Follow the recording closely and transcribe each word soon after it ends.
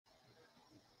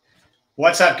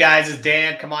What's up, guys? It's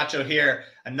Dan Camacho here.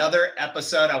 Another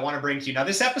episode I want to bring to you. Now,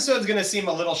 this episode is going to seem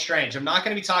a little strange. I'm not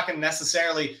going to be talking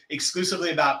necessarily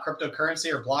exclusively about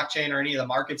cryptocurrency or blockchain or any of the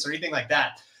markets or anything like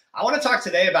that. I want to talk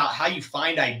today about how you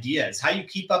find ideas, how you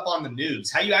keep up on the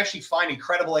news, how you actually find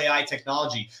incredible AI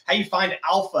technology, how you find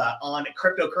alpha on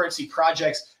cryptocurrency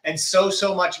projects, and so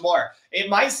much more. It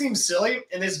might seem silly,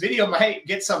 and this video might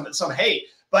get some hate,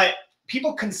 but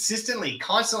people constantly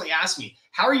ask me,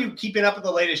 how are you keeping up with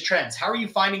the latest trends? How are you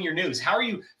finding your news? How are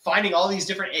you finding all these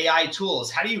different AI tools?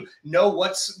 How do you know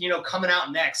what's coming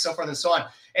out next, so forth and so on?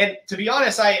 And to be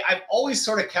honest, I've always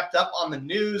sort of kept up on the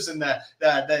news and the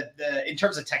in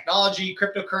terms of technology,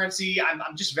 cryptocurrency.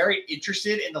 I'm just very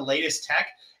interested in the latest tech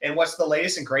and what's the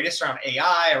latest and greatest around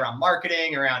AI, around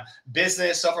marketing, around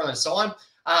business, so forth and so on.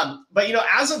 But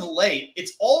as of late,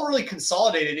 it's all really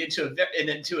consolidated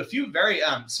into a few very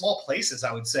small places,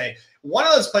 I would say. One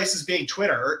of those places being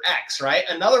Twitter or X, right?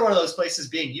 Another one of those places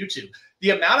being YouTube.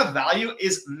 The amount of value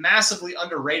is massively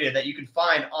underrated that you can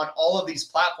find on all of these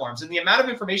platforms, and the amount of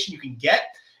information you can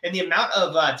get and the amount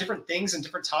of different things and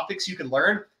different topics you can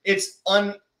learn, it's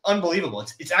unbelievable.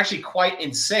 It's actually quite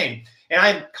insane. And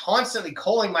I'm constantly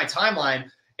culling my timeline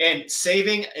and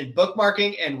saving and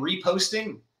bookmarking and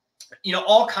reposting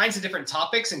all kinds of different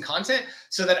topics and content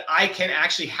so that I can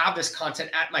actually have this content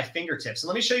at my fingertips. So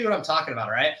let me show you what I'm talking about,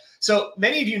 all right? So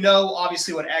many of you know,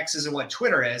 obviously, what X is and what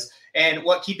Twitter is and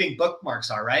what keeping bookmarks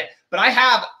are, right? But I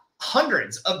have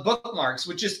hundreds of bookmarks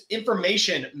with just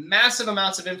information, massive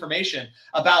amounts of information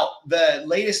about the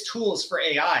latest tools for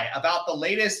AI, about the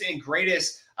latest and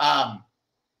greatest, alpha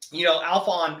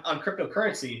on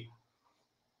cryptocurrency,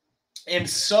 and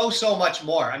so much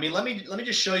more. I mean, let me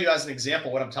just show you as an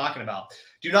example what I'm talking about.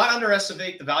 Do not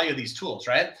underestimate the value of these tools,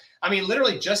 right? I mean,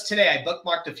 literally just today, I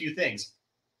bookmarked a few things.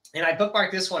 And I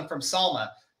bookmarked this one from Salma.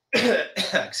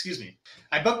 Excuse me.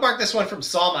 I bookmarked this one from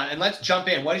Salma, and let's jump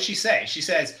in. What did she say? She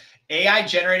says,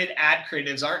 AI-generated ad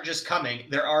creatives aren't just coming,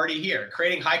 they're already here.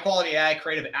 Creating high-quality AI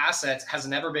creative assets has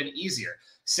never been easier.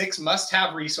 6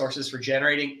 must-have resources for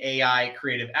generating AI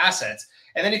creative assets.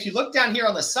 And then if you look down here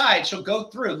on the side, she'll go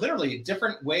through literally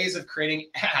different ways of creating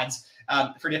ads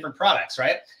for different products,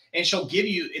 right? And she'll give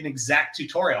you an exact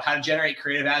tutorial, how to generate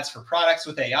creative ads for products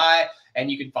with AI, and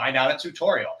you can find out a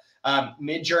tutorial.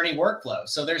 Mid-journey workflow.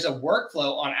 So there's a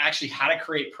workflow on actually how to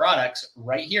create products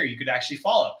right here you could actually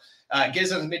follow. It gives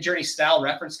them a Mid-journey style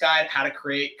reference guide, how to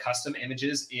create custom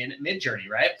images in Mid-journey,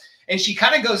 right? And she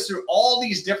kind of goes through all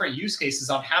these different use cases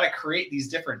on how to create these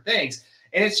different things.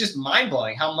 And it's just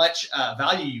mind-blowing how much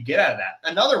value you get out of that.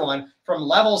 Another one from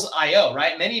Levels.io,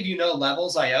 right? Many of you know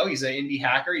Levels.io. He's an indie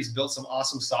hacker. He's built some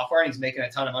awesome software, and he's making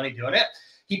a ton of money doing it.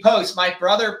 He posts, my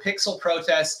brother Pixel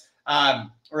Protests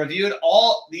reviewed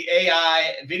all the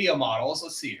AI video models.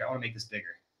 Let's see here. I want to make this bigger.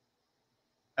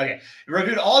 Okay.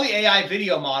 Reviewed all the AI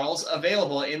video models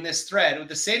available in this thread with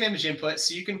the same image input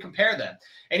so you can compare them.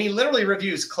 And he literally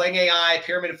reviews Kling AI,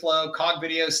 Pyramid Flow, Cog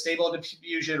Video, Stable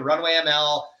Diffusion, Runway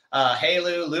ML,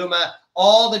 Halu, Luma,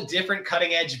 all the different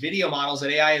cutting edge video models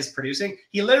that AI is producing.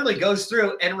 He literally goes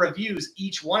through and reviews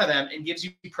each one of them and gives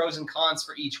you pros and cons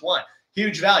for each one.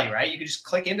 Huge value, right? You can just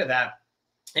click into that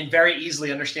and very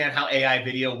easily understand how AI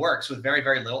video works with very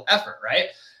little effort, right?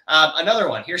 Another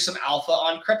one, here's some alpha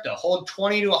on crypto. Hold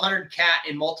 20 to 100 cat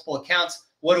in multiple accounts.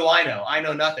 What do I know? I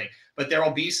know nothing. But there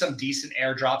will be some decent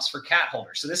airdrops for cat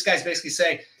holders. So this guy's basically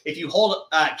saying, if you hold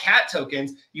cat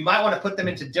tokens, you might want to put them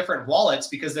into different wallets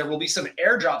because there will be some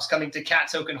airdrops coming to cat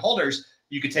token holders.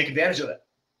 You could take advantage of it,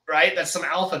 right? That's some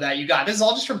alpha that you got. This is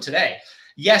all just from today.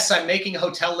 Yes, I'm making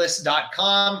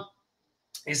hotellist.com.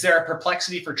 Is there a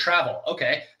Perplexity for travel?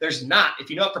 Okay, there's not. If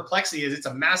you know what Perplexity is, it's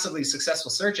a massively successful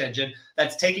search engine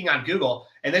that's taking on Google.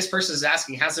 And this person is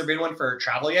asking, has there been one for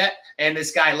travel yet? And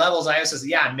this guy Levels.io says,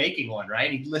 yeah, I'm making one,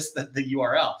 right? He lists the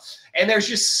URL. And there's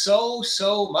just so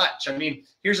much. I mean,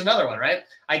 here's another one, right?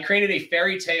 I created a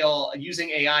fairy tale using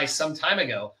AI some time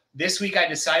ago. This week, I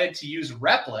decided to use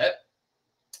Replit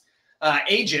AI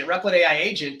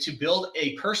agent to build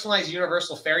a personalized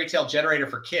universal fairy tale generator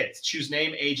for kids. Choose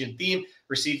name, age, and theme,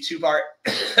 receive 2-bar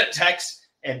text,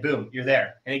 and boom, you're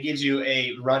there. And it gives you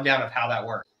a rundown of how that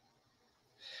works.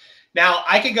 Now,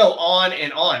 I could go on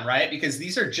and on, right? Because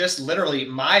these are just literally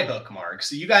my bookmarks.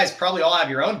 So you guys probably all have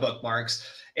your own bookmarks.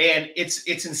 And it's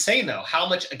insane, though, how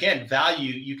much, again,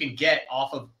 value you can get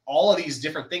off of all of these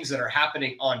different things that are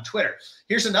happening on Twitter.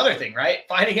 Here's another thing, right?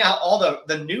 Finding out all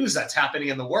the news that's happening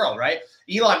in the world, right?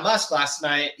 Elon Musk last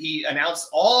night, he announced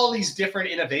all these different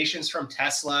innovations from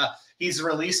Tesla. He's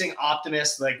releasing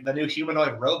Optimus, like the new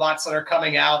humanoid robots that are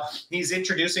coming out. He's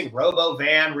introducing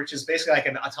RoboVan, which is basically like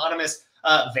an autonomous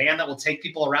van that will take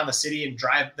people around the city and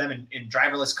drive them in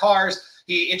driverless cars.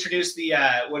 He introduced the,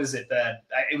 it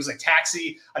was like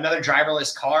taxi, another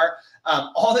driverless car.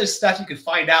 All this stuff you could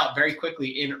find out very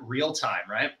quickly in real time,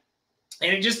 right?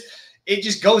 And it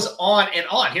just goes on and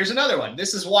on. Here's another one.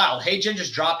 This is wild. HeyGen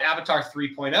just dropped Avatar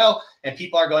 3.0 and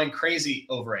people are going crazy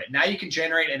over it. Now you can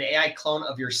generate an AI clone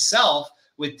of yourself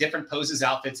with different poses,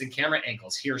 outfits, and camera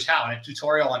angles. Here's how, and a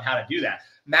tutorial on how to do that.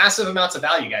 Massive amounts of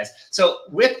value, guys. So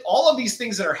with all of these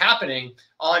things that are happening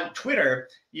on Twitter,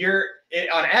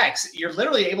 on X, you're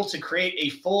literally able to create a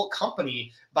full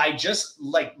company by just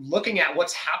like looking at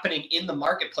what's happening in the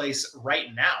marketplace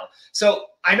right now. So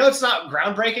I know it's not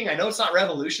groundbreaking. I know it's not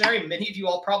revolutionary. Many of you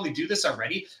all probably do this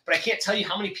already, but I can't tell you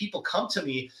how many people come to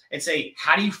me and say,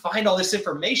 how do you find all this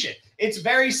information? It's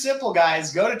very simple,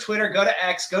 guys. Go to Twitter, go to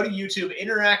X, go to YouTube,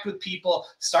 interact with people,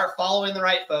 start following the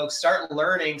right folks, start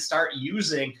learning, start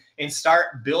using, and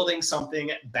start building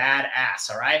something badass.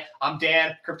 All right. I'm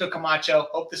Dan, Crypto Camacho.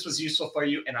 Hope this was useful for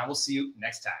you, and I will see you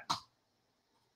next time.